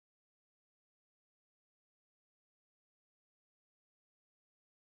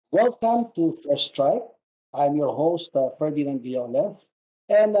Welcome to First Strike. I'm your host, Ferdinand Gayoles,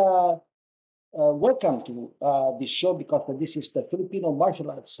 and welcome to this show because this is the Filipino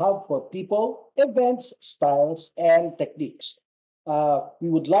Martial Arts Hub for people, events, styles, and techniques. We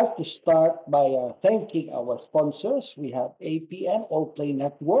would like to start by thanking our sponsors. We have APN, All Play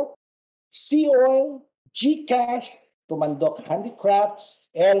Network, Sea Oil, Gcash, Tumandok Handicrafts,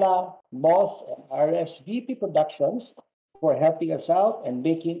 Ella, Moss, and RSVP Productions for helping us out and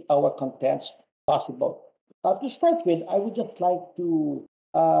making our contents possible. To start with, I would just like to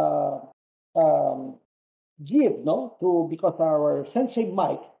uh, um, give no to because our Sensei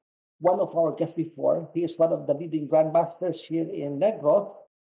Mike, one of our guests before, he is one of the leading grandmasters here in Negros,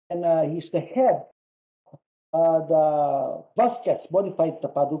 and he's the head the Vasquez Modified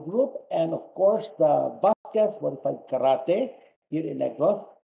Tapado Group, and of course the Vasquez Modified Karate here in Negros.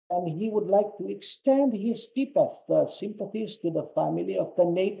 And he would like to extend his deepest sympathies to the family of the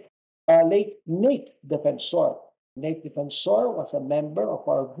late Nate Defensor. Nate Defensor was a member of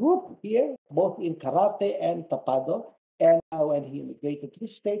our group here, both in karate and tapado. And when he immigrated to the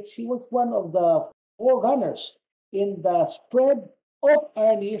States, he was one of the forerunners in the spread of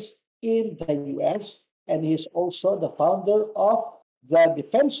Ernie's in the US, and he's also the founder of the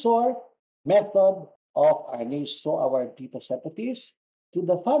Defensor method of Arnis. So our deepest sympathies to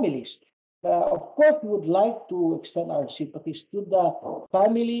the families. Of course, we would like to extend our sympathies to the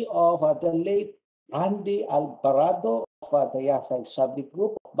family of the late Randy Alvarado of the Yasay Sabri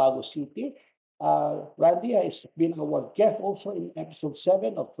Group of Bago City. Randy has been our guest also in episode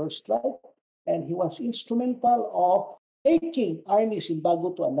 7 of First Strike, and he was instrumental of taking Arnis in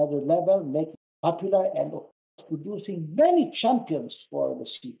Bago to another level, making it popular, and of course, producing many champions for the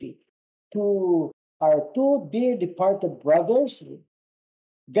city. To our two dear departed brothers,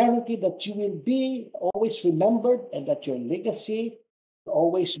 guarantee that you will be always remembered and that your legacy will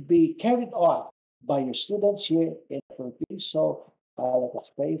always be carried on by your students here in the Philippines. So let us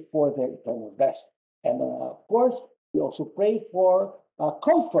pray for their eternal rest. And of course, we also pray for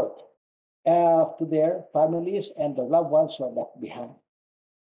comfort to their families and their loved ones who are left behind.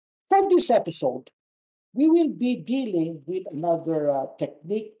 For this episode, we will be dealing with another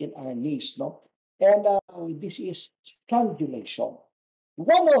technique in our niche, no? And this is strangulation.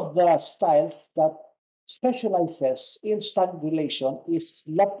 One of the styles that specializes in strangulation is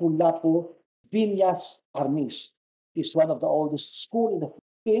Lapu-Lapu Vinas Arnis. It's one of the oldest school in the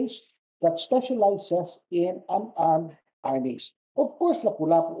Philippines that specializes in unarmed arnis. Of course,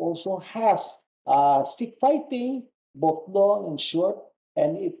 Lapu-Lapu also has stick fighting, both long and short,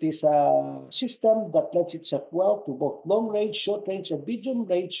 and it is a system that lends itself well to both long range, short range, and medium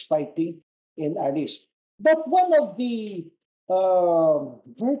range fighting in arnis. But one of the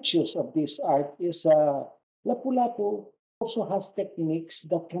virtues of this art is Lapu-Lapu also has techniques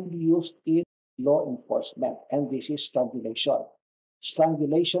that can be used in law enforcement, and this is strangulation.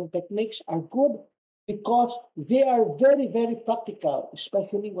 Strangulation techniques are good because they are very, very practical,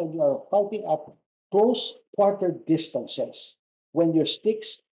 especially when you are fighting at close quarter distances. When your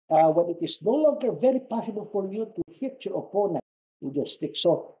sticks, when it is no longer very possible for you to hit your opponent with your stick.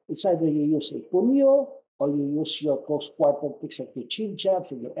 So it's either you use a puño or you use your close quarter tricks like your chin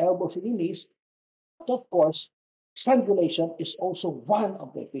jabs and your elbows and your knees. But of course, strangulation is also one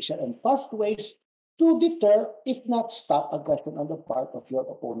of the efficient and fast ways to deter, if not stop, aggression on the part of your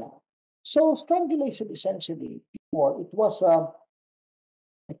opponent. So strangulation essentially, before it was a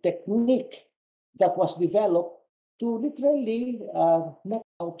technique that was developed to literally knock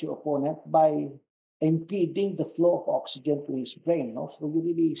out your opponent by impeding the flow of oxygen to his brain. No? So you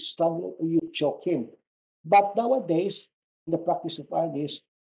really strangle or you choke him. But nowadays, in the practice of arnis,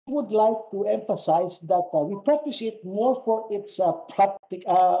 I would like to emphasize that we practice it more for its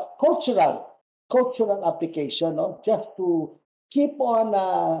cultural application, no? Just to keep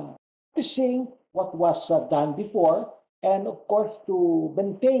on practicing what was done before, and of course to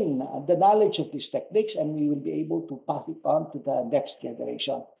maintain the knowledge of these techniques, and we will be able to pass it on to the next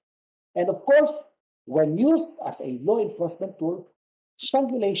generation. And of course, when used as a law enforcement tool,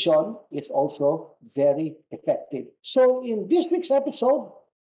 strangulation is also very effective. So in this week's episode,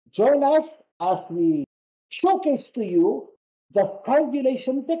 join us as we showcase to you the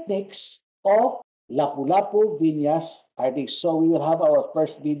strangulation techniques of Lapu-Lapu Vinyas artist. So we will have our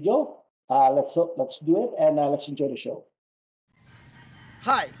first video. Let's do it and let's enjoy the show.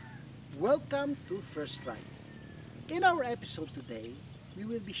 Hi, welcome to First Strike. In our episode today, we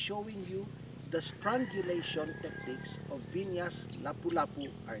will be showing you the strangulation techniques of Vinyas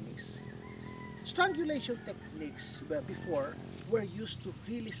Lapu-Lapu arnis. Strangulation techniques before were used to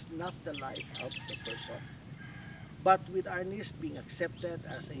really snuff the life out of the person. But with harness being accepted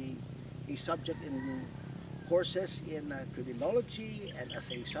as a subject in courses in criminology and as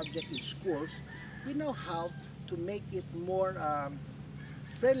a subject in schools, we know how to make it more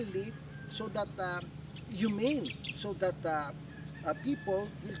friendly, so that humane, so that people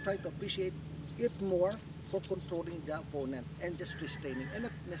will try to appreciate it more for controlling the opponent and just restraining and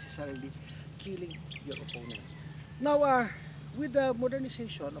not necessarily killing your opponent. Now, with the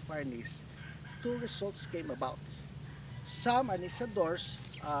modernization of harness, two results came about. Some anisadors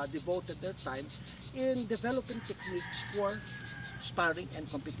devoted their time in developing techniques for sparring and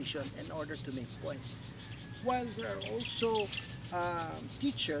competition in order to make points. While there are also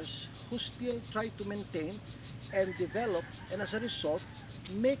teachers who still try to maintain and develop, and as a result,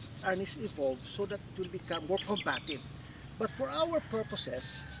 make harness evolve so that it will become more combative. But for our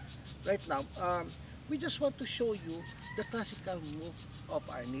purposes, right now, we just want to show you the classical move of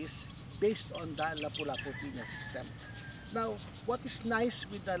harness based on the Lapu-Lapu Vinas system. Now, what is nice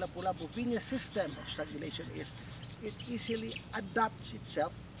with the Lapu-Lapu Vinas system of strangulation is it easily adapts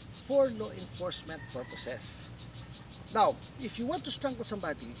itself for law enforcement purposes. Now, if you want to strangle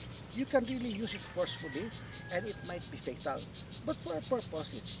somebody, you can really use it forcefully and it might be fatal. But for a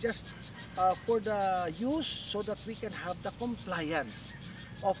purpose, it's just for the use so that we can have the compliance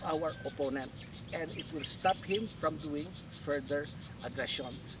of our opponent and it will stop him from doing further aggression.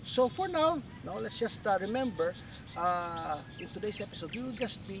 So for now let's just remember, in today's episode, we will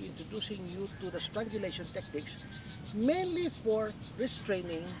just be introducing you to the strangulation techniques mainly for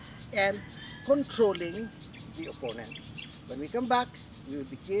restraining and controlling the opponent. When we come back, we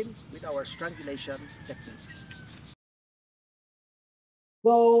will begin with our strangulation techniques.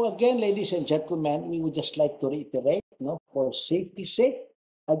 So again, ladies and gentlemen, we would just like to reiterate, for safety's sake,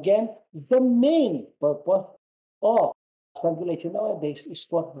 again, the main purpose of strangulation nowadays is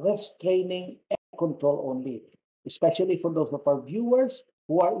for restraining and control only, especially for those of our viewers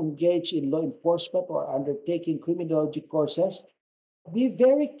who are engaged in law enforcement or undertaking criminology courses. Be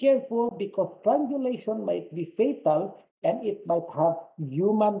very careful because strangulation might be fatal and it might have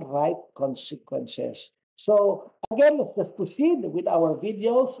human right consequences. So again, let's just proceed with our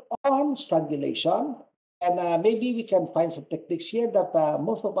videos on strangulation. And maybe we can find some techniques here that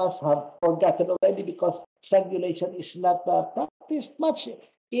most of us have forgotten already because strangulation is not practiced much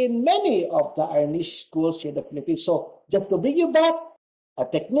in many of the Irish schools here in the Philippines. So just to bring you back, a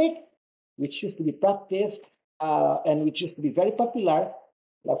technique which used to be practiced and which used to be very popular,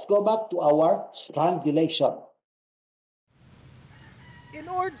 let's go back to our strangulation. In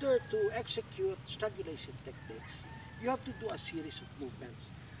order to execute strangulation techniques, you have to do a series of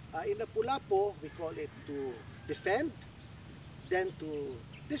movements. In the Lapu-Lapu, we call it to defend, then to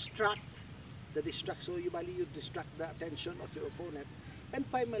distract, so you distract the attention of your opponent, and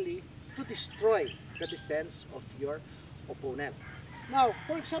finally, to destroy the defense of your opponent. Now,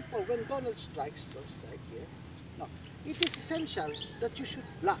 for example, when Donald strikes, don't strike here, no, it is essential that you should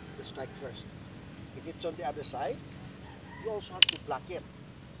block the strike first. If it's on the other side, you also have to block it.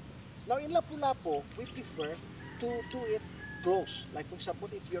 Now in Lapu-Lapu, we prefer to do it close. Like for example,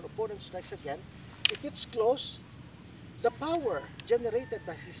 if your opponent strikes again, if it's close, the power generated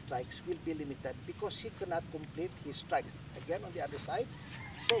by his strikes will be limited because he cannot complete his strikes. Again, on the other side,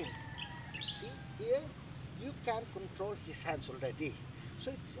 same. See, here, you can control his hands already. So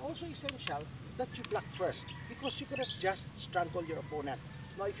it's also essential that you block first because you cannot just strangle your opponent.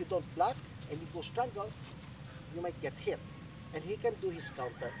 Now, if you don't block and you go strangle, you might get hit and he can do his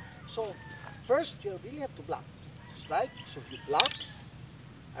counter. So first, you really have to block. Strike, so you block.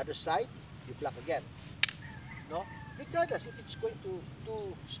 Other side, you block again. No? Regardless if it's going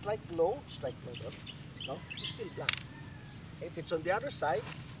to strike low, no? You still block. If it's on the other side,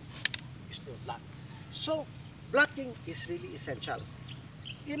 you still block. So blocking is really essential.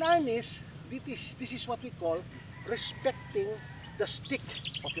 In harness, this is what we call respecting the stick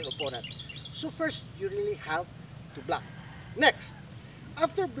of your opponent. So first, you really have to block. Next,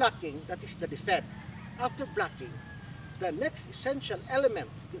 after blocking, that is the defend. After blocking, the next essential element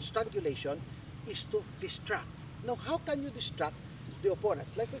in strangulation is to distract. Now, how can you distract the opponent?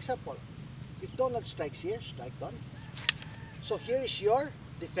 Like for example, if Donald strikes here, strike Don. So here is your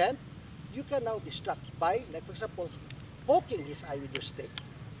defend. You can now distract by, like for example, poking his eye with your stick.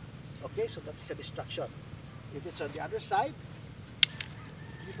 Okay, so that is a distraction. If it's on the other side,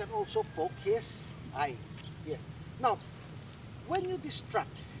 you can also poke his eye here. Now, when you distract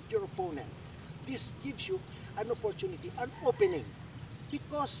your opponent, this gives you an opportunity, an opening,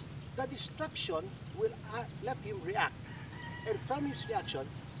 because the distraction will let him react. And from his reaction,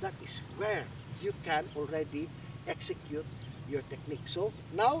 that is where you can already execute your technique. So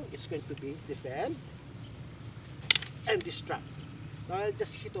now it's going to be defend, and distract. Now I'll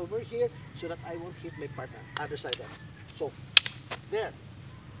just hit over here so that I won't hit my partner. Other side up. So there.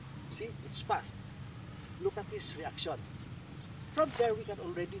 See, it's fast. Look at his reaction. From there, we can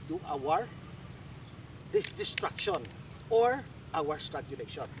already do our distraction or our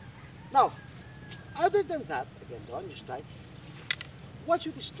strangulation. Now, other than that, again, don't you strike. Once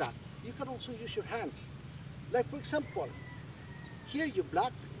you distract, you can also use your hands. Like for example, here you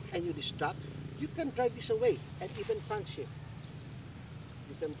block and you distract. You can drive this away and even punch him.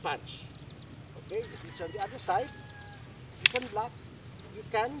 You can punch. Okay, if it's on the other side, you can block. You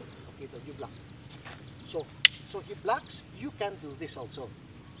can, okay, no, you block. So, so he blocks, you can do this also.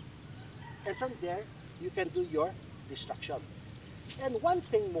 And from there, you can do your distraction. And one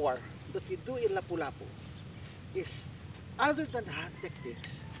thing more that we do in Lapu-Lapu is, other than hand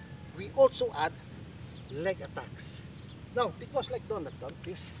techniques, we also add leg attacks. Now, because like Donald,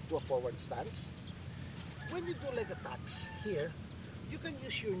 please do a forward stance. When you do leg attacks here, you can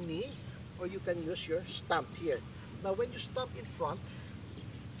use your knee or you can use your stomp here. Now, when you stomp in front,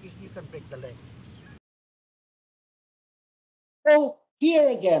 you can break the leg. So here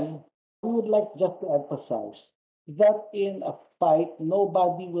again, we would like just to emphasize that in a fight,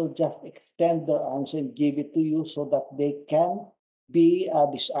 nobody will just extend their arms and give it to you so that they can be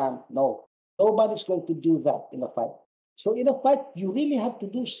disarmed. No, nobody's going to do that in a fight. So in a fight, you really have to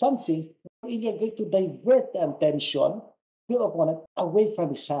do something wherein you're going to divert the attention of your opponent away from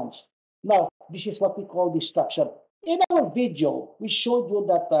his hands. Now, this is what we call distraction. In our video, we showed you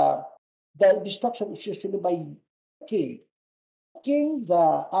that the distraction is usually by killing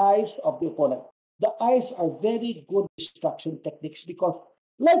the eyes of the opponent. The eyes are very good distraction techniques because,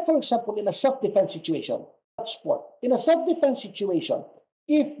 like for example, in a self-defense situation, sport, in a self-defense situation,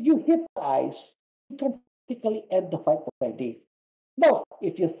 if you hit the eyes, you can practically end the fight already. Now,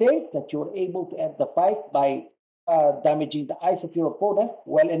 if you think that you're able to end the fight by damaging the eyes of your opponent,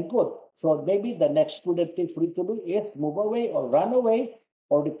 well and good. So maybe the next prudent thing for you to do is move away or run away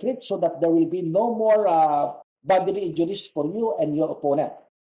or retreat so that there will be no more bodily injuries for you and your opponent.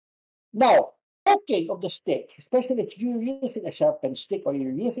 Now, poking of the stick, especially if you're using a sharpened stick or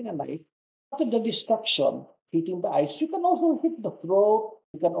you're using a knife, after the destruction, hitting the eyes, you can also hit the throat,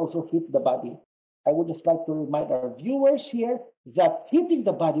 you can also hit the body. I would just like to remind our viewers here that hitting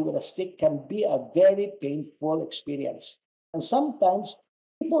the body with a stick can be a very painful experience. And sometimes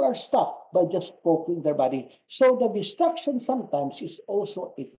people are stopped by just poking their body. So the distraction sometimes is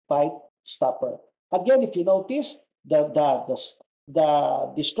also a fight stopper. Again, if you notice,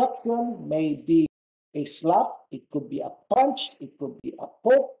 the distraction may be a slap, it could be a punch, it could be a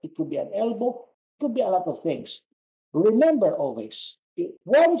poke, it could be an elbow, it could be a lot of things. Remember always,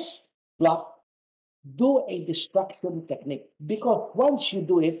 once blocked, do a distraction technique because once you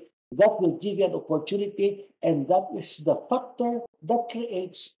do it, that will give you an opportunity, and that is the factor that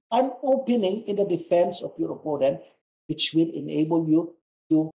creates an opening in the defense of your opponent, which will enable you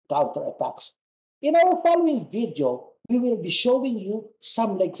to counter attacks. In our following video, we will be showing you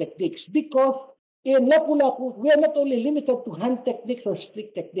some leg techniques because in Lapu-Lapu, we are not only limited to hand techniques or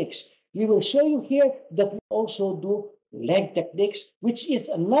stick techniques. We will show you here that we also do leg techniques, which is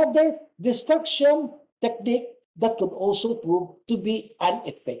another distraction technique that could also prove to be an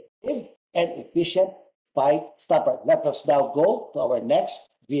effective and efficient fight stopper. Let us now go to our next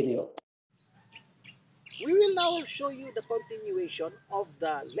video. We will now show you the continuation of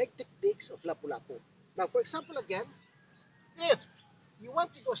the leg techniques of Lapu-Lapu. Now, for example, again, if you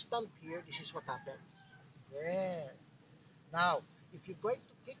want to go stomp here, this is what happens. There. Now, if you're going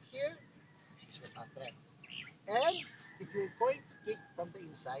to kick here, this is what happens. And if you're going to kick from the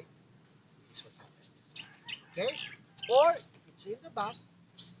inside, this is what happens. Okay? Or if it's in the back,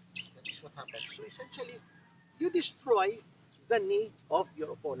 that is what happens. So essentially, you destroy the knee of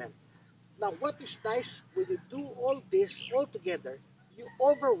your opponent. Now, what is nice when you do all this all together, you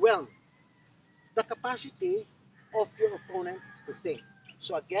overwhelm the capacity of your opponent to think.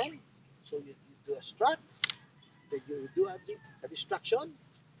 So again, you do a strut, then you do a distraction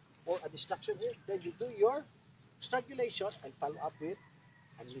or a distraction here, then you do your strangulation and follow up with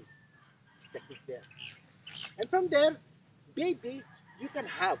a knee technique there. And from there, maybe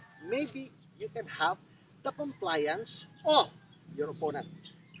maybe you can have the compliance of your opponent.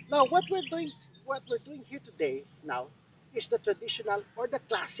 Now, what we're doing here today now is the traditional or the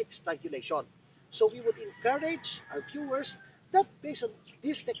classic strangulation. So we would encourage our viewers that based on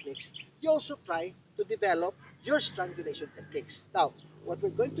these techniques, you also try to develop your strangulation techniques. Now, what we're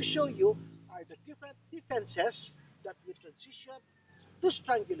going to show you are the different defenses that we transition to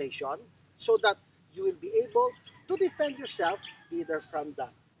strangulation so that you will be able to defend yourself either from the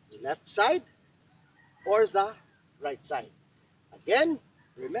left side or the right side. Again,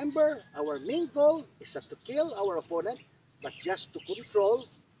 remember, our main goal is not to kill our opponent, but just to control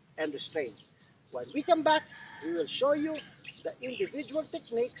and restrain. When we come back, we will show you the individual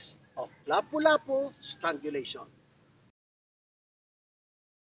techniques of lapu-lapu strangulation.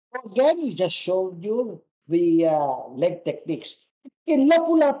 Again, we just showed you the leg techniques. In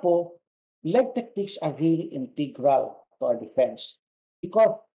Lapu-Lapu, leg techniques are really integral to our defense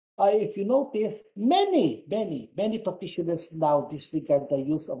because if you notice, many practitioners now disregard the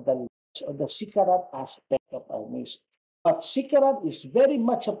use of the legs or the sikaran aspect of our knees. But sikaran is very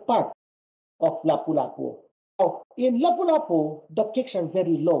much a part of Lapu-Lapu. Now, in Lapu-Lapu, the kicks are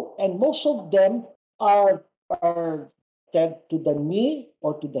very low, and most of them are to the knee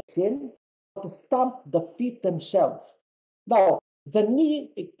or to the shin to stamp the feet themselves. Now, the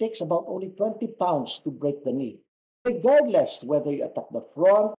knee, it takes about only 20 pounds to break the knee, regardless whether you attack the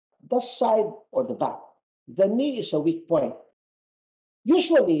front, the side, or the back. The knee is a weak point.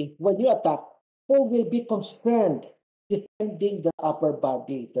 Usually, when you attack, people will be concerned defending their upper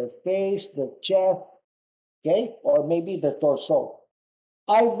body, their face, their chest, okay, or maybe their torso.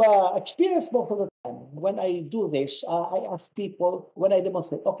 I've experienced most of the time when I do this, I ask people when I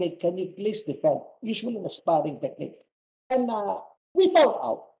demonstrate, okay, can you please defend? Usually in a sparring technique. And we found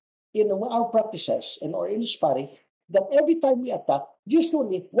out in our practices and or in sparring that every time we attack,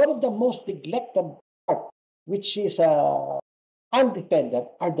 usually one of the most neglected part, which is undefended,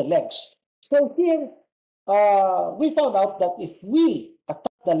 are the legs. So here, we found out that if we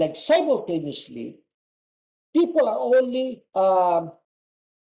attack the legs simultaneously, people are only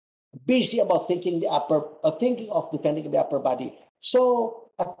busy about thinking of defending the upper body.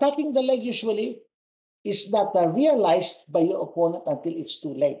 So attacking the leg usually is not realized by your opponent until it's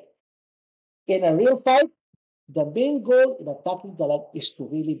too late. In a real fight, the main goal in attacking the leg is to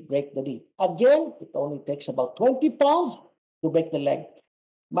really break the knee. Again, it only takes about 20 pounds to break the leg.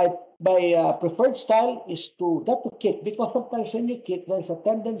 My preferred style is to not to kick because sometimes when you kick, there's a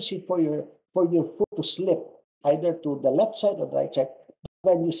tendency for your foot to slip either to the left side or the right side.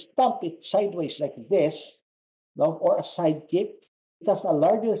 When you stomp it sideways like this, no, or a side kick, it has a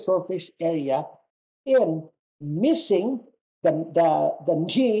larger surface area in missing the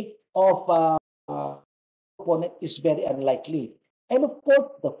knee of opponent is very unlikely. And of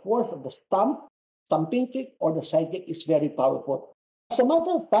course, the force of the stumping kick or the side kick is very powerful. As a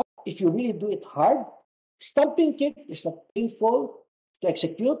matter of fact, if you really do it hard, stumping kick is not painful to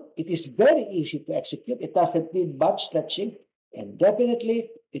execute. It is very easy to execute. It doesn't need much stretching. And definitely,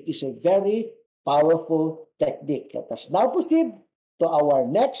 it is a very powerful technique. Let us now proceed to our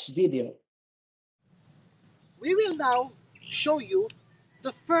next video. We will now show you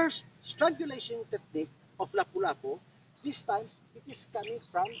the first strangulation technique of lapu-lapu. This time, it is coming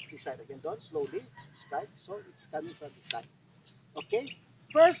from this side. Again, don't slowly strike. So it's coming from this side. Okay?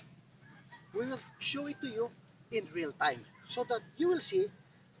 First, we will show it to you in real time so that you will see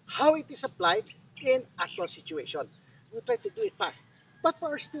how it is applied in actual situation. We'll try to do it fast. But for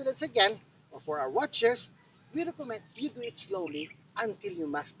our students again, or for our watchers, we recommend you do it slowly until you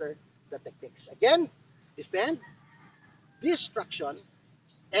master the techniques. Again, defend, destruction,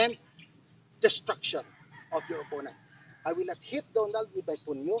 and destruction of your opponent. I will not hit Donald with my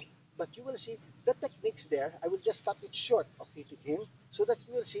punyo, but you will see the techniques there. I will just stop it short of hitting him so that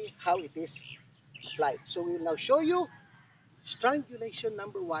you will see how it is applied. So we will now show you strangulation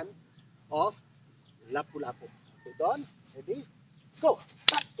number 1 of lapu-lapu. Okay, Don, ready? Go.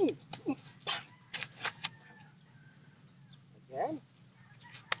 Again.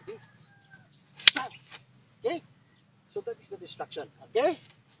 Ready? Okay. So that is the destruction. Okay.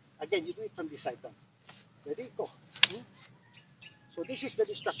 Again, you do it from this side, Don. Ready? Go. So this is the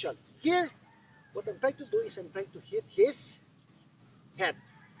destruction. Here, what I'm trying to do is I'm trying to hit his head.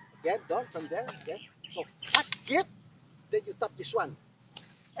 Again, Don, from there. Again. So, hit. Then you tap this one.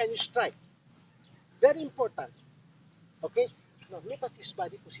 And you strike. Very important. Okay? Now, look at his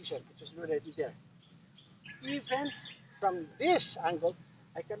body position. It was already there. Even from this angle,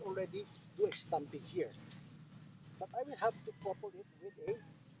 I can already do a stamping here. But I will have to couple it with a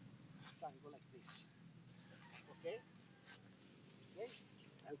triangle like this. Okay? Okay?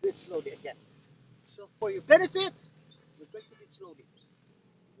 I'll do it slowly again. So for your benefit, we're going to do it slowly.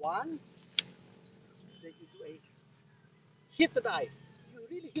 One, then you do a hit the die. You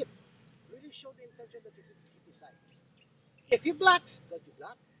really hit. Really show the intention that you hit his side. If he blocks, then you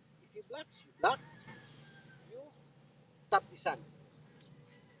block. If he blocks, you block. You tap the sun.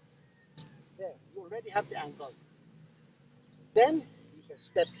 There, you already have the angle. Then you can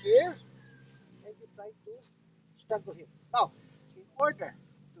step here and you try to strangle him. Now, in order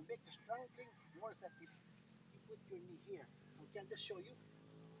to make the strangling more effective, put your knee here. Okay, I'll just show you.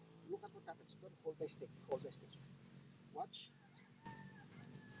 Look at what happens. Don't hold my stick. Hold my stick. Watch.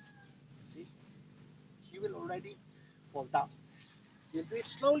 See? He will already fall down. You'll do it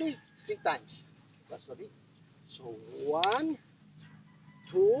slowly 3 times. Okay, slowly. So 1,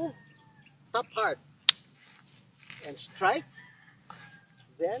 2, tap hard and strike,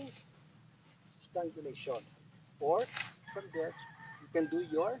 then strangulation. Or from there, you can do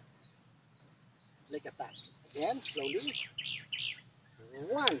your leg attack. Again, slowly.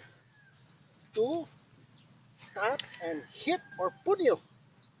 1, 2, tap and hit or punyo.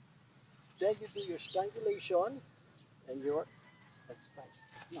 Then you do your strangulation and your leg strike.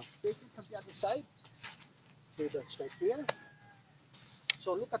 Now, take it from the other side. Do the strike here.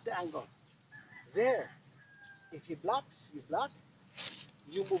 So look at the angle. There. If he blocks, you block.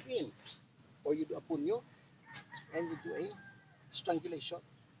 You move in. Or you do a punyo and you do a strangulation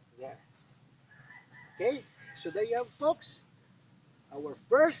there. Okay? So there you have, folks, our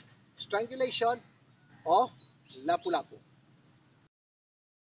first strangulation of lapu-lapu.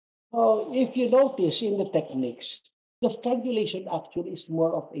 So if you notice in the techniques, the strangulation actually is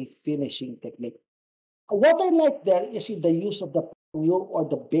more of a finishing technique. What I like there is in the use of the punyo or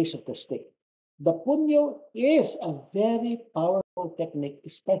the base of the stick. The punyo is a very powerful technique,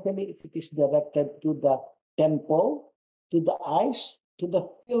 especially if it is directed to the temple, to the eyes, to the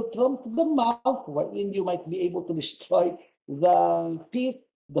philtrum, to the mouth, wherein you might be able to destroy the teeth,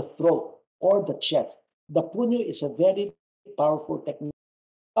 the throat, or the chest. The punyo is a very powerful technique.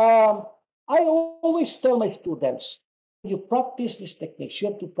 Um, I always tell my students, you practice these techniques, you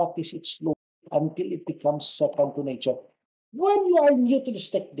have to practice it slowly until it becomes second to nature. When you are new to these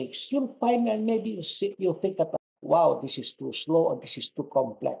techniques, you'll find and maybe you'll think that, wow, this is too slow or this is too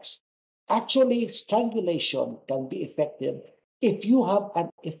complex. Actually, strangulation can be effective if you have an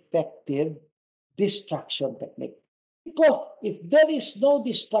effective distraction technique. Because if there is no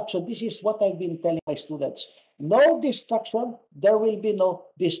distraction, this is what I've been telling my students. No distraction, there will be no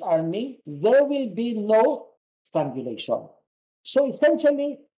disarming, there will be no strangulation. So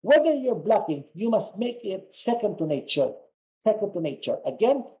essentially, whether you're blocking, you must make it second to nature. Second to nature.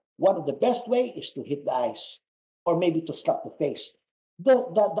 Again, one of the best way is to hit the eyes or maybe to slap the face.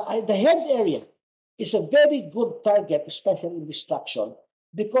 The head area is a very good target, especially in distraction,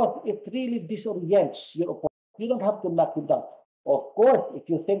 because it really disorients your opponent. You don't have to knock him down. Of course, if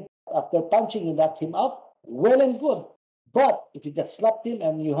you think after punching you knock him out, well and good. But if you just slapped him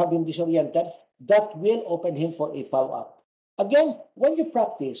and you have him disoriented, that will open him for a follow-up. Again, when you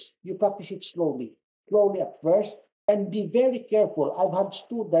practice it slowly, slowly at first, and be very careful. I've had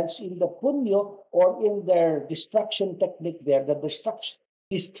students in the punyo or in their distraction technique there, the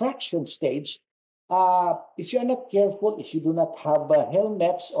distraction stage. If you're not careful, if you do not have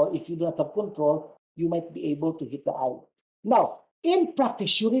helmets or if you do not have control, you might be able to hit the eye. Now, in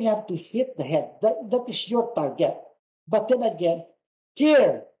practice, you really have to hit the head. That is your target. But then again,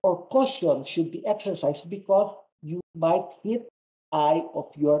 care or caution should be exercised because you might hit eye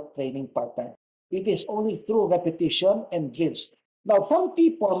of your training partner. It is only through repetition and drills. Now, some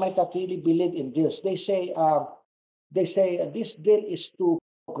people might not really believe in drills. They say this drill is too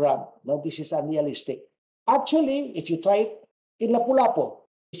programmed. No, this is unrealistic. Actually, if you try it in Lapu-Lapu,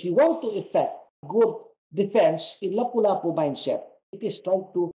 if you want to effect good defense in Lapu-Lapu mindset, it is trying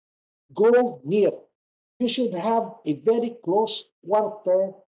to go near. You should have a very close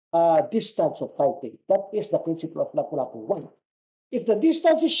quarter distance of fighting. That is the principle of Lapu-Lapu. One, if the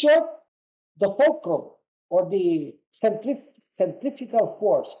distance is short, the fulcrum or the centrifugal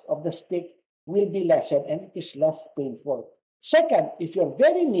force of the stick will be lessened and it is less painful. Second, if you're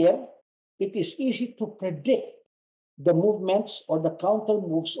very near, it is easy to predict the movements or the counter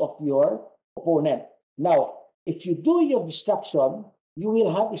moves of your opponent. Now, if you do your distraction, you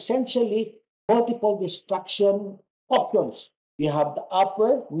will have essentially multiple distraction options. You have the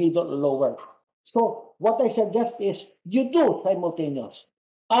upper, middle, lower. So what I suggest is you do simultaneous,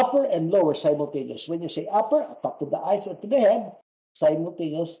 upper and lower simultaneous. When you say upper, attack to the eyes or to the head,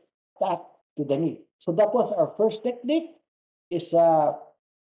 simultaneous attack to the knee. So that was our first technique. It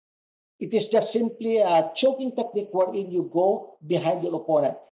is just simply a choking technique wherein you go behind your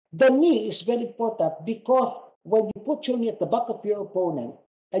opponent. The knee is very important because when you put your knee at the back of your opponent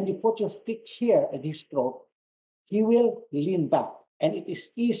and you put your stick here at his throat, he will lean back and it is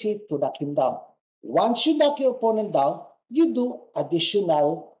easy to knock him down. Once you knock your opponent down, you do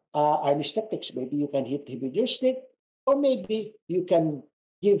additional Irish techniques. Maybe you can hit him with your stick, or maybe you can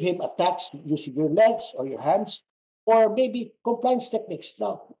give him attacks using your legs or your hands, or maybe compliance techniques.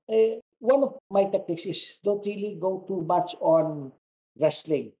 Now, one of my techniques is don't really go too much on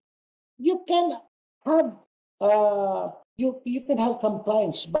wrestling. You can have you can have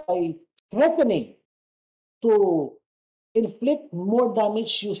compliance by threatening to inflict more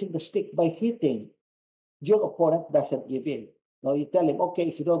damage using the stick by hitting your opponent doesn't give in. Now you tell him, okay,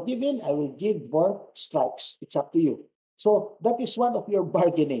 if you don't give in, I will give more strikes. It's up to you. So that is one of your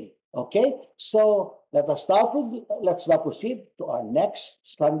bargaining. Okay, so let's now proceed to our next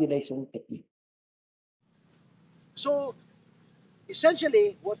strangulation technique. So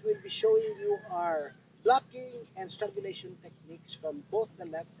essentially, what we'll be showing you are blocking and strangulation techniques from both the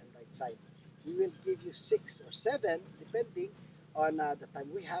left and right side. We will give you 6 or 7 depending on the time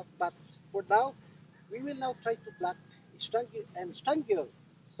we have. But for now, we will now try to block, strangulate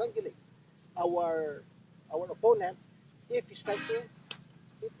our our opponent if he's trying to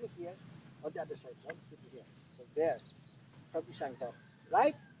hit me here on the other side. Right? Hit me here. So there, from this angle.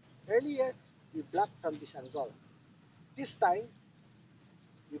 Right? Earlier, we blocked from this angle. This time,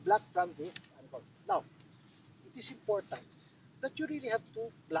 we block from this angle. Now, it is important that you really have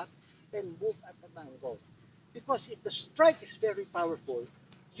to block and move at an angle. Because if the strike is very powerful,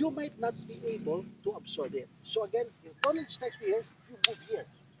 you might not be able to absorb it. So again, if opponent strikes here, you move here.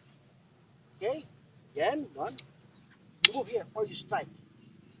 Okay? Again, one, you move here or you strike.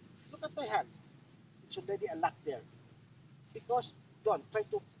 Look at my hand. It's already a lock there. Because, don't try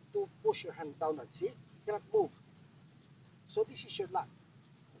to push your hand downward. See? You cannot move. So this is your lock.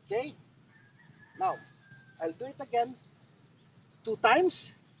 Okay? Now, I'll do it again 2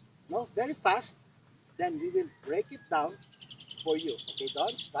 times. No, very fast. Then we will break it down for you. Okay,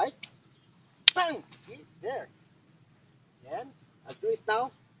 Don, strike. Bang! See, there. Then, I'll do it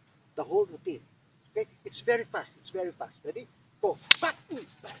now, the whole routine. Okay, it's very fast. It's very fast. Ready? Go. Back.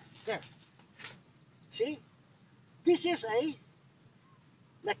 Back. There. See? This is a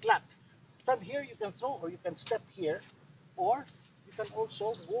neck lock. From here, you can throw or you can step here. Or you can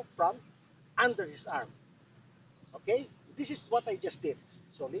also move from under his arm. Okay? This is what I just did.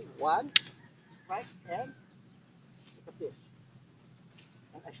 So, one, strike, and look at this.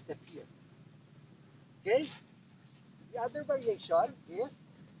 And I step here. Okay? The other variation is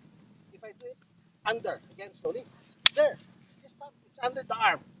if I do it under, again slowly, there. This time it's under the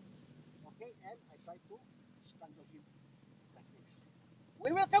arm. Okay, and I try to strangle him like this.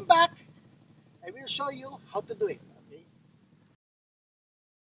 We will come back. I will show you how to do it. Okay.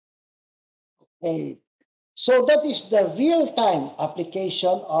 Okay. So that is the real-time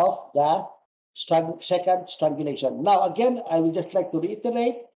application of the second strangulation. Now, again, I would just like to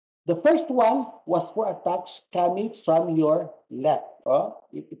reiterate, the first one was for attacks coming from your left.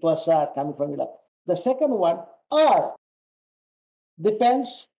 It was coming from your left. The second one are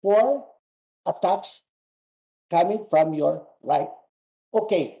defense for attacks coming from your right.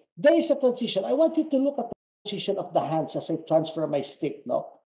 Okay, there is a transition. I want you to look at the position of the hands as I transfer my stick.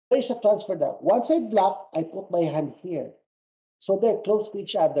 No, there is a transfer there. Once I block, I put my hand here. So they're close to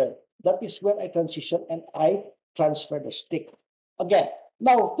each other. That is where I transition and I transfer the stick. Again,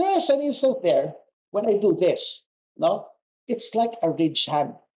 now there's an instant there when I do this. No, it's like a ridge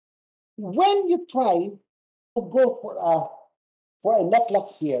hand. When you try to go for a neck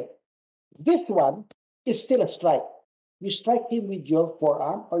lock here, this one is still a strike. You strike him with your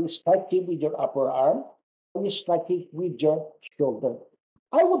forearm, or you strike him with your upper arm, or you strike him with your shoulder.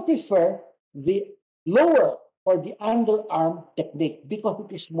 I would prefer the lower or the underarm technique because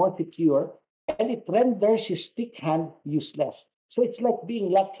it is more secure and it renders his stick hand useless. So it's like being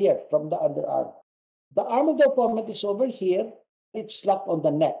locked here from the underarm. The arm of the opponent is over here, it's locked on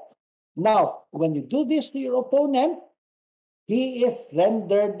the neck. Now, when you do this to your opponent, he is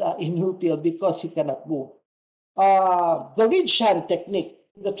rendered inutile because he cannot move. The ridge hand technique,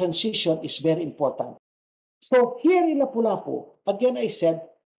 the transition is very important. So here in Lapu-Lapu, again I said,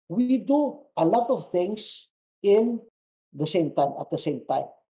 we do a lot of things in the same time, at the same time.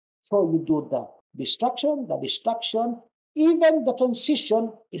 So you do the destruction, even the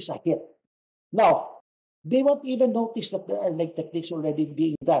transition is a hit. Now, they won't even notice that there are leg techniques already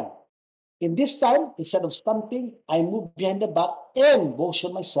being done. In this time, instead of stamping, I move behind the back and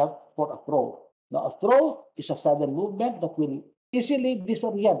motion myself for a throw. Now, a throw is a sudden movement that will easily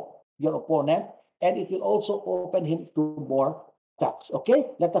disorient your opponent and it will also open him to more attacks. Okay,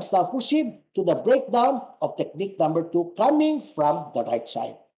 let us now proceed to the breakdown of technique number 2 coming from the right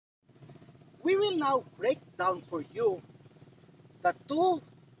side. We will now break down for you the two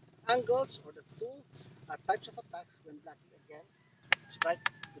angles or the two types of attacks when blocking again. Strike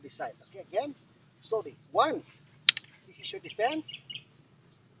to the side. Okay, again, slowly. One, this is your defense.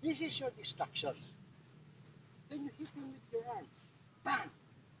 This is your destruction. Then you hit him with your arm. Bam!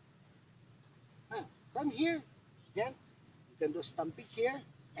 Bam! From here, again, you can do stamping here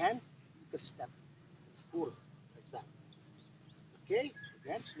and you can step. Pull. Okay,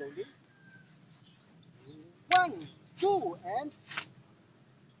 again, slowly. 1, 2, and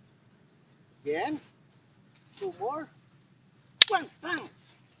again, 2 more. 1, bang!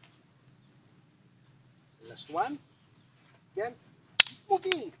 Last one. Again,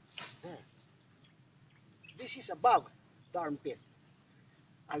 moving. There. This is above the armpit.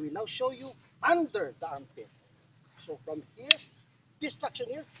 I will now show you under the armpit. So from here, this traction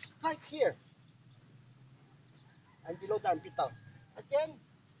here, strike here, and below the armpit out. Again,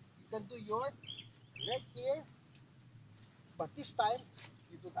 you can do your leg here, but this time,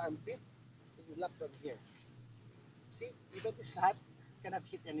 you do the armpit, and you lock from here. See, even this hand cannot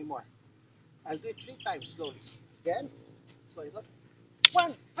hit anymore. I'll do it 3 times slowly. Again, slowly go.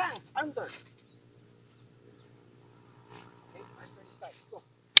 1, bang, under. Okay, faster this time. Go.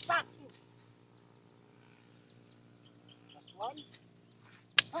 Bang. Last one.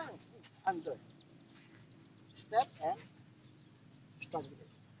 Bang. Under. Step and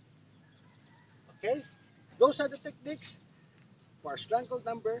strangulate. Okay? Those are the techniques for strangle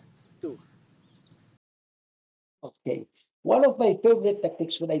number 2. Okay. One of my favorite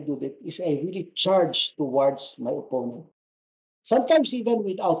techniques when I do that is I really charge towards my opponent. Sometimes even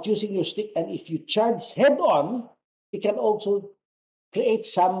without using your stick, and if you charge head on, it can also create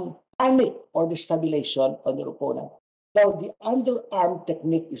some panic or destabilization on your opponent. Now, the underarm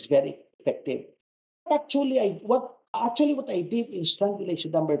technique is very effective. What I did in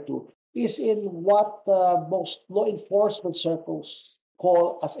strangulation number 2 is in what most law enforcement circles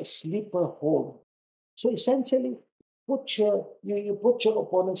call as a sleeper hold. So essentially, you put your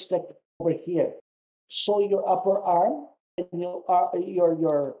opponent's leg over here. So your upper arm and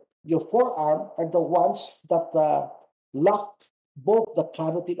your forearm are the ones that lock both the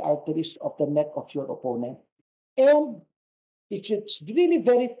carotid arteries of the neck of your opponent. And if it's really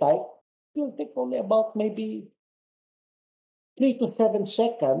very tight, it will take only about maybe 3 to 7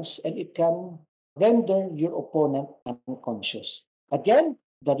 seconds, and it can render your opponent unconscious. Again,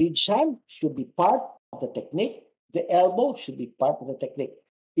 the ridge hand should be part of the technique. The elbow should be part of the technique.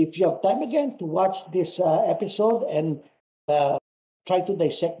 If you have time again to watch this episode and try to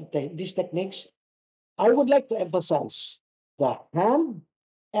dissect these techniques, I would like to emphasize the hand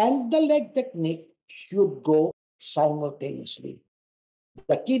and the leg technique should go simultaneously.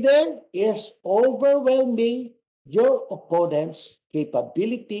 The key there is overwhelming your opponent's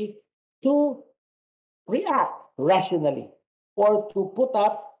capability to react rationally or to put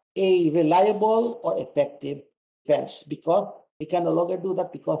up a reliable or effective defense because he can no longer do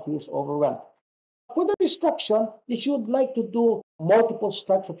that because he is overwhelmed. For the destruction, if you would like to do multiple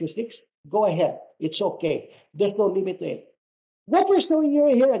strikes of your sticks, go ahead. It's okay. There's no limit to it. What we're showing you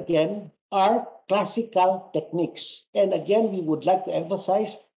here again are classical techniques. And again, we would like to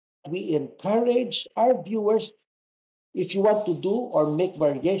emphasize we encourage our viewers, if you want to do or make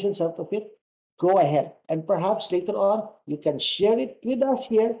variations out of it, go ahead. And perhaps later on, you can share it with us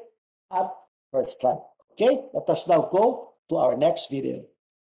here at First Try. Okay, let us now go to our next video.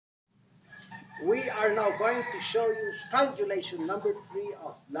 We are now going to show you strangulation number 3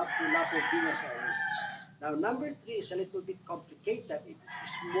 of Lapu-Lapu Vinas Strangulation. Now, number 3 is a little bit complicated. It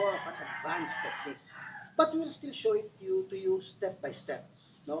is more of an advanced technique. But we will still show it to you step by step.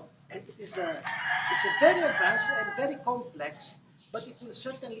 No? And it's a very advanced and very complex, but it will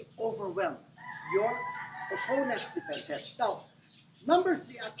certainly overwhelm your opponent's defenses. Now, number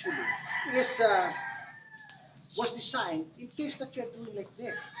 3 actually is was designed in case that you're doing like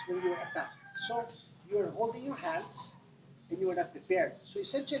this when you're attacked. So you're holding your hands and you are not prepared. So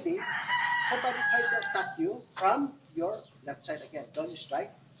essentially, somebody tried to attack you from your left side again. Don't you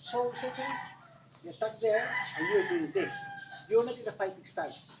strike? So essentially, you attack there and you're doing this. You're not in a fighting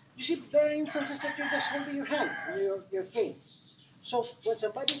stance. You see, there are instances that you're just holding your hand and your cane. So when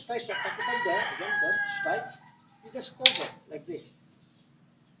somebody tries to attack you from there, again, don't strike. You just cover like this.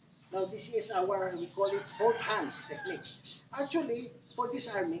 Now, this is we call it hold hands technique. Actually, for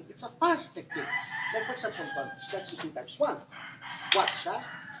disarming, it's a fast technique. Like, for example, strike 2 times 1. Watch, huh?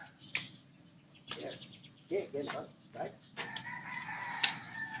 Here. Okay, again, strike.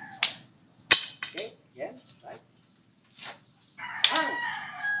 Okay, again, strike. Bang!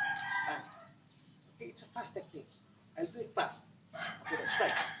 Bang. Okay, it's a fast technique. I'll do it fast. Okay, then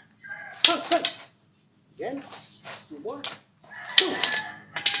strike. Bang, bang. Again, 2 more. 2.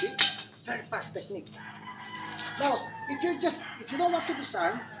 See? Very fast technique. Now, if you don't want to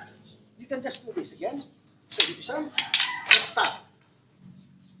disarm, you can just do this again. So you disarm, and stop.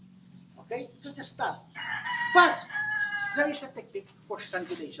 Okay? You can just stop. But there is a technique for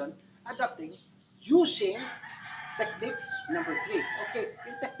strangulation adapting using technique number 3. Okay,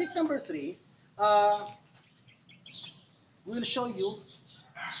 in technique number 3, we'll show you.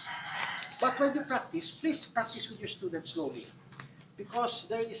 But when you practice, please practice with your students slowly. Because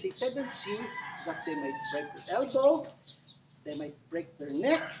there is a tendency that they might break their elbow, they might break their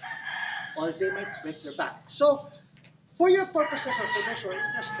neck, or they might break their back. So, for your purposes or for those who are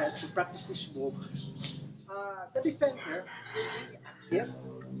interested to practice this move, the defender will be active,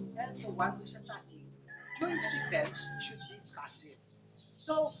 and the one who's attacking during the defense should be passive.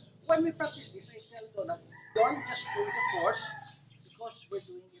 So, when we practice this, I tell Donald, don't just do the force because we're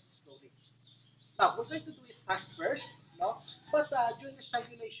doing it slowly. Now, we're going to do it fast first, no? But during the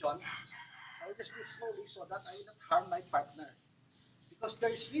strangulation, I will just do it slowly so that I will not harm my partner. Because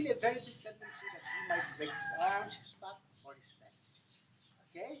there is really a very big tendency that he might break his arms, his back, or his neck.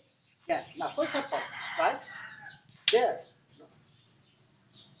 Okay? Yeah. Now, for example, strikes. There.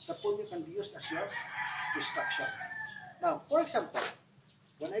 The punyo can be used as your distraction. Now, for example,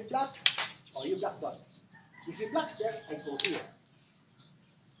 when I block, or you block one. If he blocks there, I go here.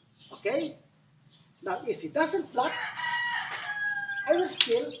 Okay? Now, if he doesn't block, I will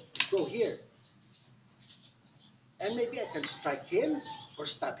still go here. And maybe I can strike him or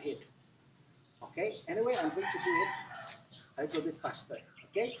stab him. Okay? Anyway, I'm going to do it a little bit faster.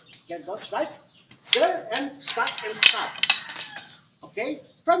 Okay? Again, don't strike. There, and stop and stop. Okay?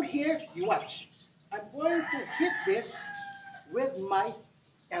 From here, you watch. I'm going to hit this with my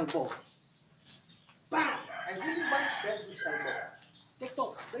elbow. Bam! I really want to bend this elbow. Take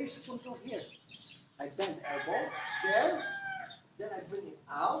note, there is a control here. I bend the elbow, there, then I bring it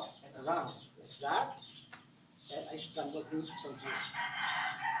out and around, like that, and I strangle him from here.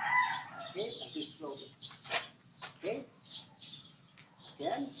 Okay, I do it slowly. Okay,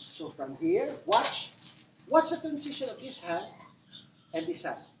 again, so from here, watch. Watch the transition of this hand and this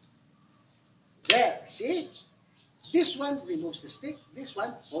hand. There, see? This one removes the stick, this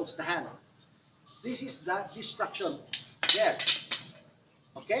one holds the hand. This is the distraction. There.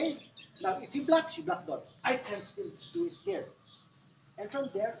 Okay? Now, if he blocks, you block down. I can still do it here. And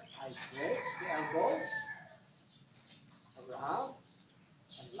from there, I break the elbow around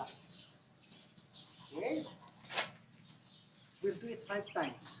and lock. Okay? We'll do it 5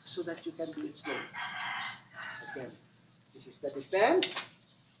 times so that you can do it slowly. Again, this is the defense.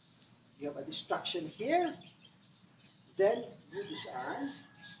 You have a distraction here. Then you disarm.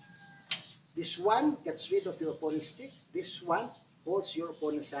 This one gets rid of your opponent's stick. This one holds your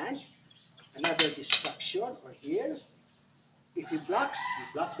opponent's hand. Another distraction or here. If he blocks, you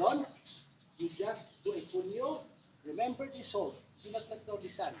block down. You just do a punyo. Remember this hold. Do not let go of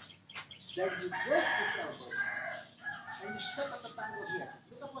this hand. Then you break this elbow. And you step at the tango here.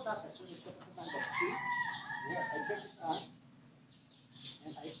 Look at what happens when you step at the tango. See? Here, I break this arm.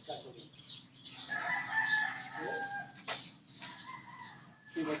 And I straddle it. Okay?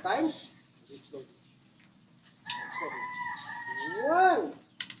 3 more times. Let's go. Sorry. 1,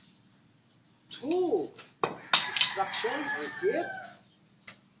 2. Distraction or hit.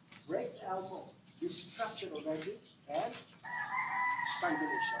 Break the elbow. Distraction already. And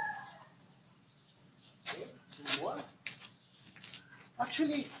strangulation. Okay, 2 more.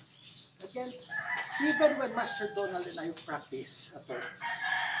 Actually, again, even when Master Donald and I practice at home,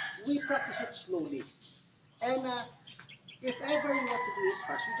 we practice it slowly. And if ever you want to do it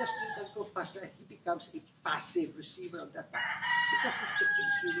fast, you just need to go faster and he becomes a passive receiver of that attack. Because this technique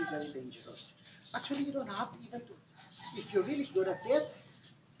is really very dangerous. Actually, you don't have even to, if you're really good at it,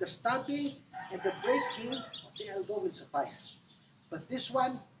 the stabbing and the breaking of the elbow will suffice. But this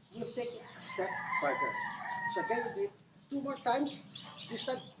one will take it a step further. So again, we do it 2 more times. This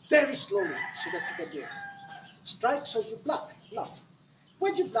time very slowly so that you can do it. Strike, so you block. Block.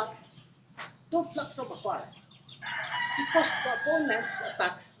 When you block, don't block from afar. Because the opponent's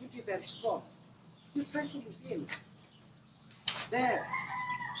attack will be very strong. You try to move in. There.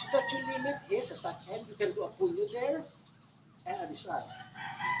 So that you limit his attack and you can do a punyo there and a disarm.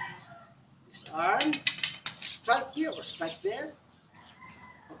 Disarm. Strike here or strike there.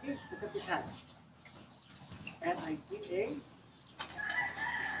 Okay, look at this hand. And I do a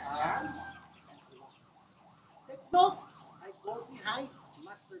arm. Take note, I go behind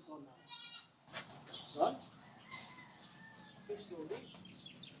Master Donald. That's done. Okay, slowly.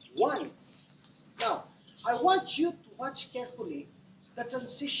 1. Now, I want you to watch carefully the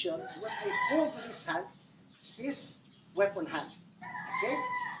transition when I hold in his hand, his weapon hand. Okay?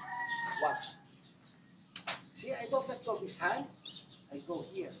 Watch. See, I don't let go of his hand. I go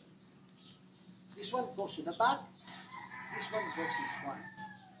here. This one goes to the back. This one goes in front.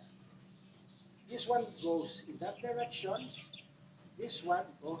 This one goes in that direction. This one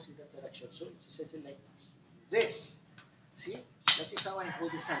goes in that direction. So it's essentially like this. See? That is how I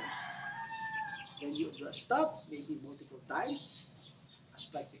hold his hand. Then you do a stop, maybe multiple times, a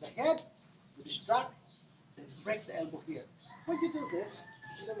strike to the head, to distract, then break the elbow here. When you do this,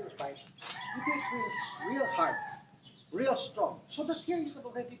 in the real fight, you do it real hard, real strong, so that here you can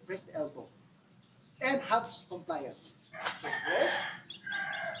already break the elbow and have compliance. So break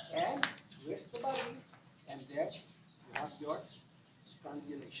and twist the body, and there you have your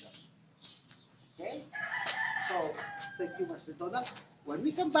strangulation. Okay? So thank you, Master Donald. When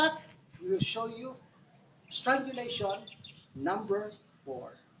we come back, we will show you strangulation number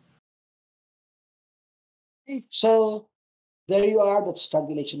 4. So there you are, that's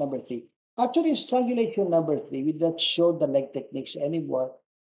strangulation number 3. Actually, strangulation number 3, we don't show the leg techniques anymore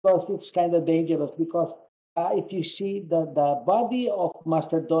because it's kind of dangerous because if you see the body of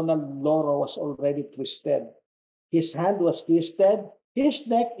Master Donald Loro was already twisted. His hand was twisted, his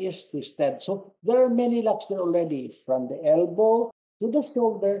neck is twisted. So there are many locks there already, from the elbow to the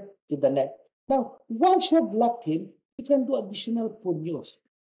shoulder to the neck. Now, once you've locked him, you can do additional punyos,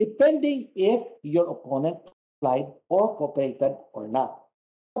 depending if your opponent complied or cooperated or not.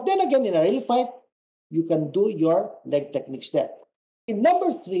 But then again, in a real fight, you can do your leg techniques there. In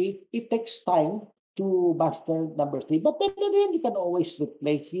number 3, it takes time to master number 3. But then again, you can always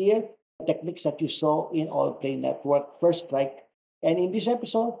replay here the techniques that you saw in All Play Network First Strike. And in this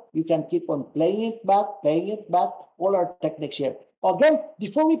episode, you can keep on playing it back, all our techniques here. Again,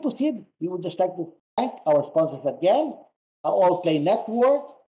 before we proceed, we would just like to thank our sponsors again, All Play Network,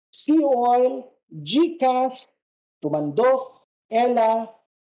 Sea Oil, GCash, Tumandok, Ella,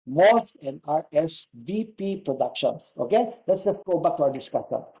 Moss, and RSVP Productions. Okay, let's just go back to our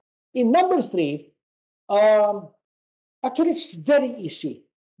discussion. In number 3, um, actually it's very easy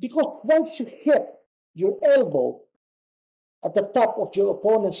because once you hit your elbow at the top of your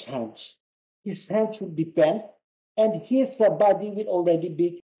opponent's hands, his hands will be bent and his body will already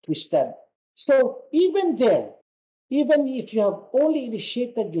be twisted. So even there, even if you have only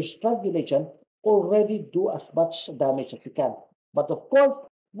initiated your strangulation, already do as much damage as you can. But of course,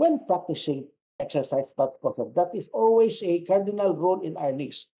 when practicing exercise blood culture, that is always a cardinal rule in our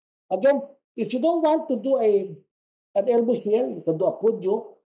knees. Again, if you don't want to do an elbow here, you can do a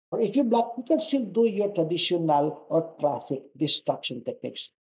punyo, or if you block, you can still do your traditional or classic distraction techniques.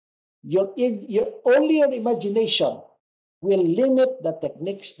 Your only your imagination will limit the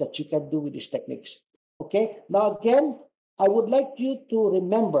techniques that you can do with these techniques. Okay. Now again, I would like you to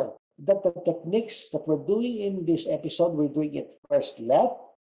remember that the techniques that we're doing in this episode, we're doing it first left,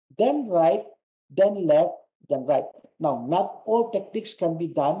 then right, then left, then right. Now, not all techniques can be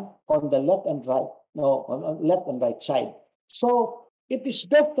done on the left and right, no, on left and right side. So it is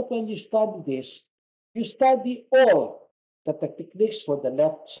best that when you study this, you study all the techniques for the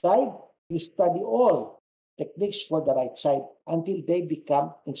left side, you study all techniques for the right side until they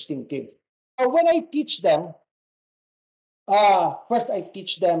become instinctive. When I teach them, first I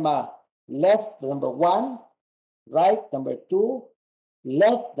teach them left number 1, right number 2,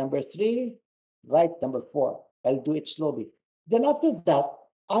 left number 3, right number 4. I'll do it slowly. Then after that,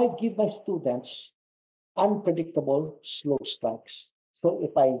 I give my students unpredictable slow strikes. So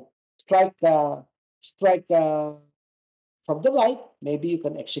if I strike from the right, maybe you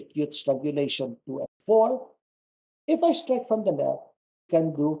can execute strangulation 2 and 4. If I strike from the left, you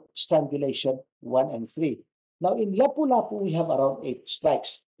can do strangulation 1 and 3. Now in Lapu-Lapu, we have around 8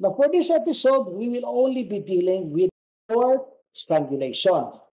 strikes. Now for this episode, we will only be dealing with 4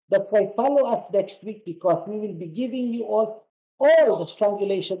 strangulations. That's why follow us next week because we will be giving you all the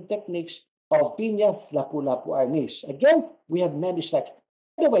strangulation techniques of Vinas Lapu-Lapu Arnis. Again, we have many strikes.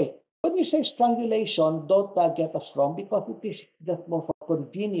 By the way, when we say strangulation, don't get us wrong because it is just more for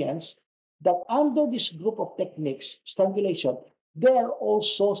convenience that under this group of techniques, strangulation, there are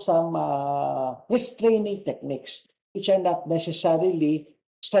also some restraining techniques, which are not necessarily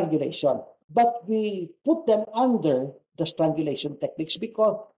strangulation, but we put them under the strangulation techniques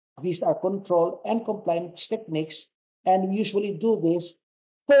because these are control and compliance techniques, and we usually do this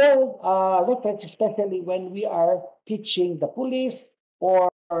for reference, especially when we are teaching the police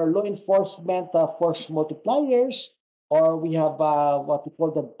or law enforcement force multipliers, or we have what we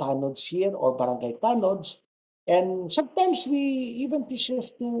call them tanods here or barangay tanods. And sometimes we even teach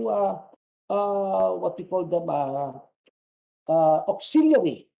us to what we call them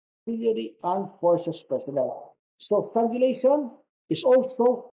auxiliary armed forces personnel. So strangulation is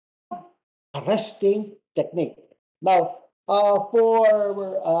also arresting technique. Now,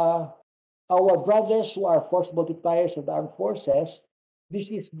 for our brothers who are force multipliers of the armed forces, this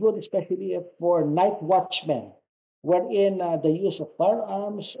is good, especially for night watchmen, wherein the use of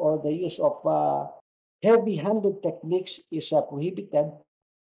firearms or the use of heavy-handed techniques is prohibited.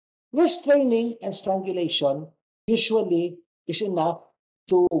 Restraining and strangulation usually is enough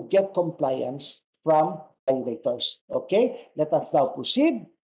to get compliance from violators. Okay, let us now proceed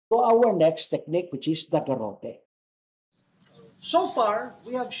to our next technique, which is the garrote. So far,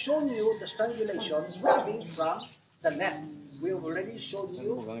 we have shown you the strangulation coming from the left. We have already shown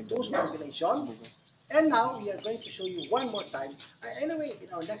you two strangulation. And now we are going to show you one more time. Anyway,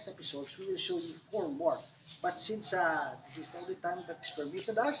 in our next episodes, we will show you four more. But since this is the only time that is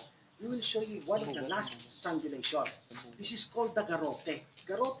permitted us, we will show you one of the last strangulation. This is called the garrote.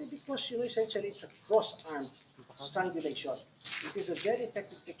 Garrote because essentially it's a cross-arm strangulation. It is a very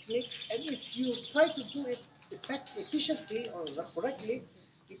effective technique, and if you try to do it efficiently or correctly,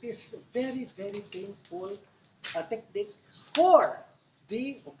 it is very, very painful technique for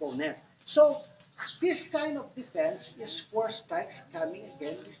the opponent. So this kind of defense is four strikes coming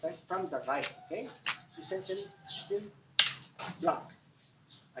again, this time from the right. Okay, so essentially still block.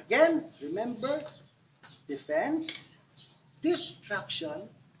 Again, remember defense, distraction,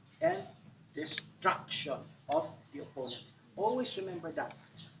 and destruction of the opponent. Always remember that.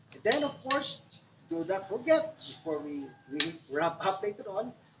 And then, of course, do not forget, before we wrap up later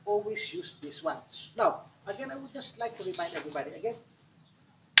on, always use this one. Now, again, I would just like to remind everybody, again,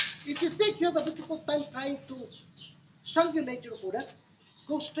 if you think you have a difficult time trying to strangulate your opponent,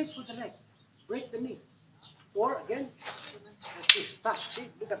 go straight for the leg, break the knee. Or, again, like this, touch, see,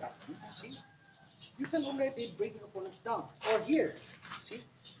 look at that, see? You can already break your opponent down. Or here, see?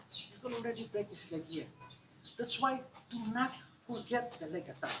 You can already break his leg here. That's why do not forget the leg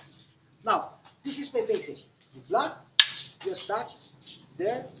attacks. Now, this is my basic. You block, you attack,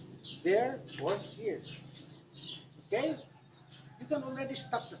 there, there, or here. Okay? You can already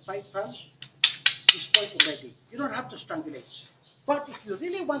stop the fight from this point already. You don't have to strangulate. But if you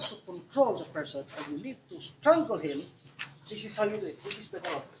really want to control the person and you need to strangle him, this is how you do it. This is the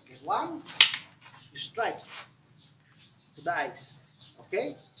goal. Okay? One, you strike to the eyes.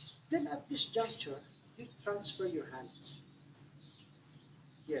 Okay? Then at this juncture, you transfer your hand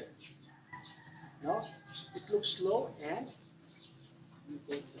here. No? It looks slow and you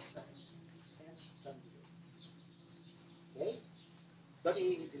go to the side and strangulate. Okay? Don't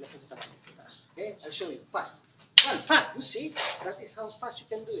ilapunta ko. Okay? I'll show you. Fast. One, ha! You see? That is how fast you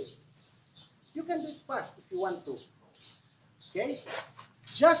can do it. You can do it fast if you want to. Okay?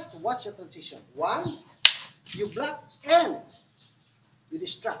 Just watch the transition. One, you block and you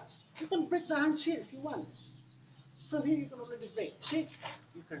distract. You can break the hands here if you want. From here, you can already break. See?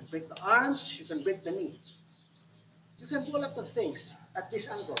 You can break the arms, you can break the knee. You can do a lot of things at this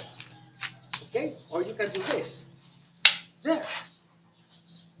angle. Okay? Or you can do this. There.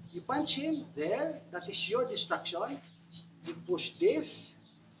 You punch him there. That is your distraction. You push this.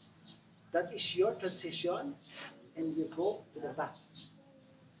 That is your transition. And you go to the back.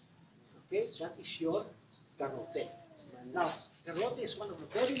 Okay? That is your garrote. Now, garrote is one of the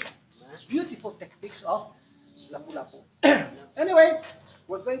very beautiful techniques of lapu-lapu. Anyway,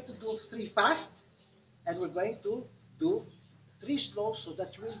 we're going to do three fast. And we're going to do three slow so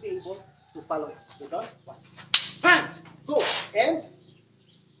that you will be able to follow it. Hold on. One. Bang! Go! And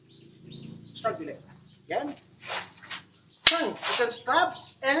strangulate. Again. Bang! You can stab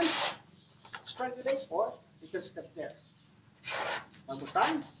and strangulate, or you can step there. One more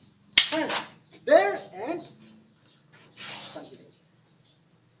time. Bang! There and strangulate.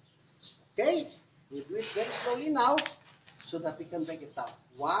 Okay? We do it very slowly now so that we can break it down.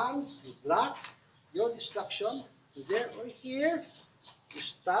 One, you block your destruction. There or here, you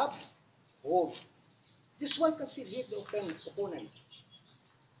stab, hold. This one can still hit the opponent.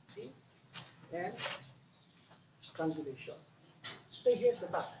 See? And strangulation. Stay here at the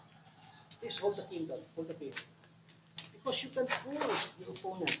back. Please hold the kingdom, hold the pin. Because you can pull your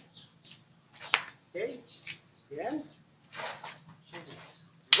opponent. Okay? Again.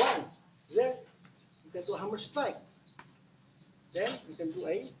 One. There. You can do a hammer strike. Then you can do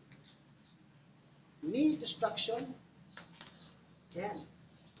a knee destruction and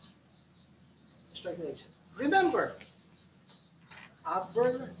strangulation. Remember,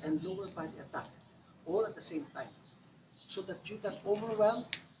 upper and lower body attack all at the same time so that you can overwhelm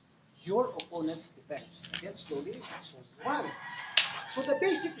your opponent's defense. Again, slowly. So one. So the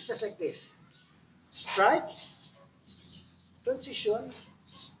basic is just like this. Strike, transition,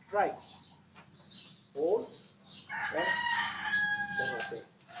 strike, hold, and garrote.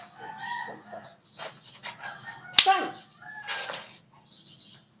 One fast. Bang!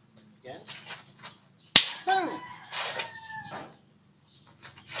 Again. Bang!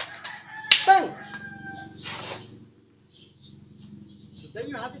 Bang! So there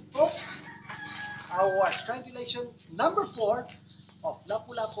you have it, folks. Our strangulation number 4 of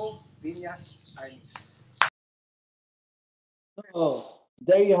Lapu-Lapu Vinas Arnis. So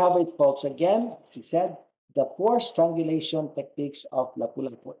there you have it, folks. Again, as we said, the four strangulation techniques of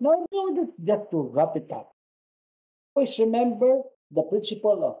Lapu-Lapu. Now, in order just to wrap it up, always remember the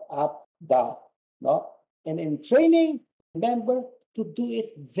principle of up, down, no? And in training, remember to do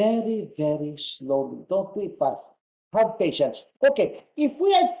it very, very slowly. Don't do it fast. Have patience. Okay, if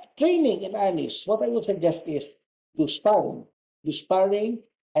we are training in Arnis, what I would suggest is do sparring. Do sparring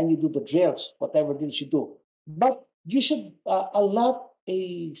and you do the drills, whatever drills you do. But you should allot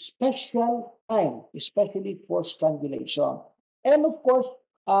a special time, especially for strangulation. And of course,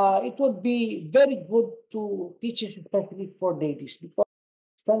 it would be very good to teach this, especially for ladies, because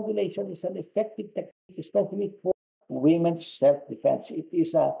strangulation is an effective technique, especially for women's self-defense. It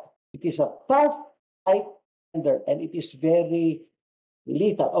is a fast type tender, and it is very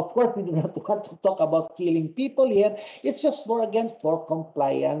lethal. Of course, we do not want to talk about killing people here. It's just more again for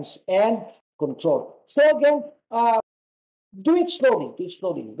compliance and control. So again, do it slowly, do it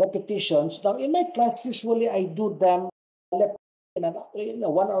slowly. Repetitions. Now, in my class, usually I do them in a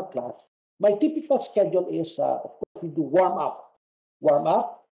 1 hour class. My typical schedule is, of course, we do warm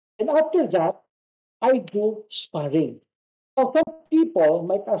up, and after that, I do sparring. Now, some people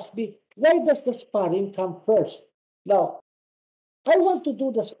might ask me, why does the sparring come first? Now, I want to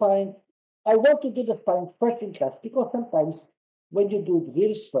do the sparring. I want to do the sparring first in class because sometimes when you do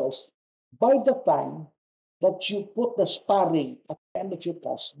drills first, by the time that you put the sparring at the end of your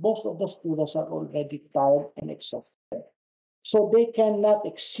class, most of the students are already tired and exhausted. So they cannot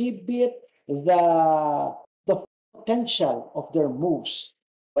exhibit the potential of their moves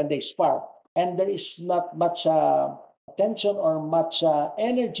when they spar. And there is not much attention or much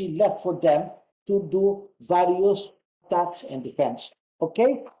energy left for them to do various attacks and defense.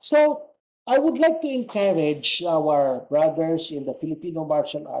 Okay, so I would like to encourage our brothers in the Filipino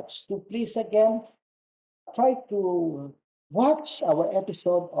martial arts to please again try to watch our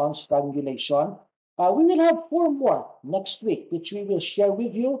episode on strangulation. We will have four more next week, which we will share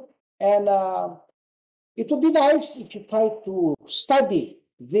with you. And it would be nice if you try to study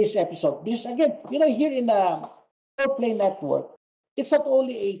this episode. Because again, here in Play Network, it's not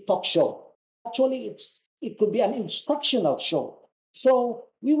only a talk show. Actually, it could be an instructional show. So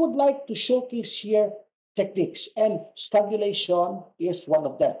we would like to showcase here techniques, and strangulation is one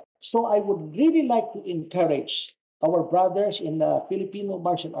of them. So I would really like to encourage our brothers in the Filipino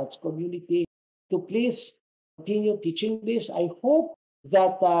martial arts community to please continue teaching this. I hope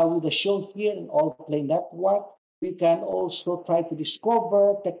that with the show here in All Play Network, we can also try to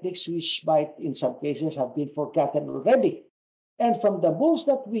discover techniques which might, in some cases, have been forgotten already. And from the moves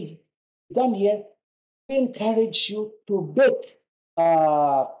that we done here, we encourage you to make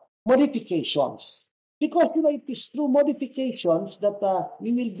modifications because it is through modifications that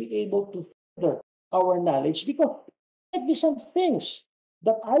we will be able to further our knowledge because there might be some things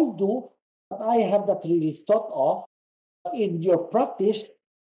that I do that I have not really thought of in your practice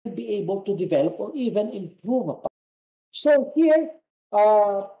to be able to develop or even improve upon. So here,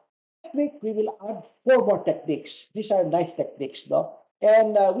 next week we will add four more techniques. These are nice techniques, no?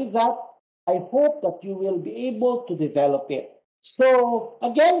 And with that, I hope that you will be able to develop it. So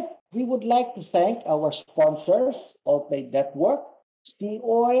again, we would like to thank our sponsors, Allplay Network, Sea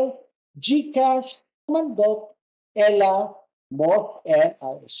Oil, GCash, Mandok, Ella, Moth, and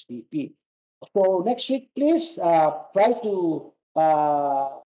RSVP. So next week, please try to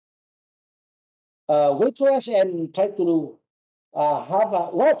wait for us and try to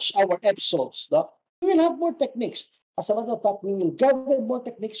watch our episodes. No? We will have more techniques. As a matter of fact, we will gather more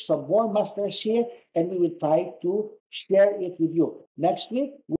techniques from more masters here, and we will try to share it with you. Next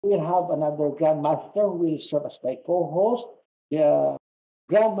week, we will have another Grandmaster who will serve as my co-host,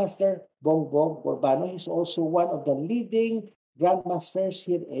 Grandmaster Bongbong Borbano. He's also one of the leading Grandmasters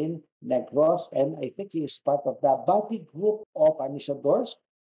here in Negros, and I think he is part of the Bati group of Anisadors.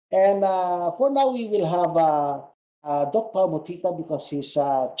 And for now, we will have Dr. Motita because he's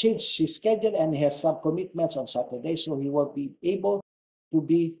changed his schedule and he has some commitments on Saturday, so he won't be able to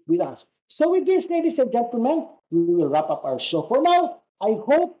be with us. So with this, ladies and gentlemen, we will wrap up our show. For now, I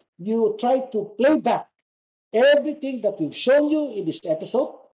hope you try to play back everything that we've shown you in this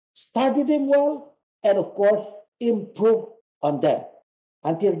episode, study them well, and of course, improve on them.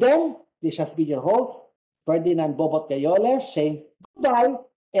 Until then, this has been your host, Ferdinand Bobot Gayoles, saying goodbye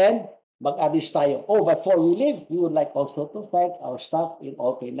and mag-alis tayo. Oh, but before we leave, we would like also to thank our staff in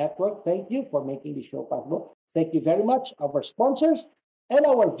OK Network. Thank you for making the show possible. Thank you very much, our sponsors and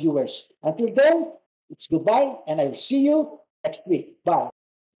our viewers. Until then, it's goodbye, and I'll see you next week. Bye.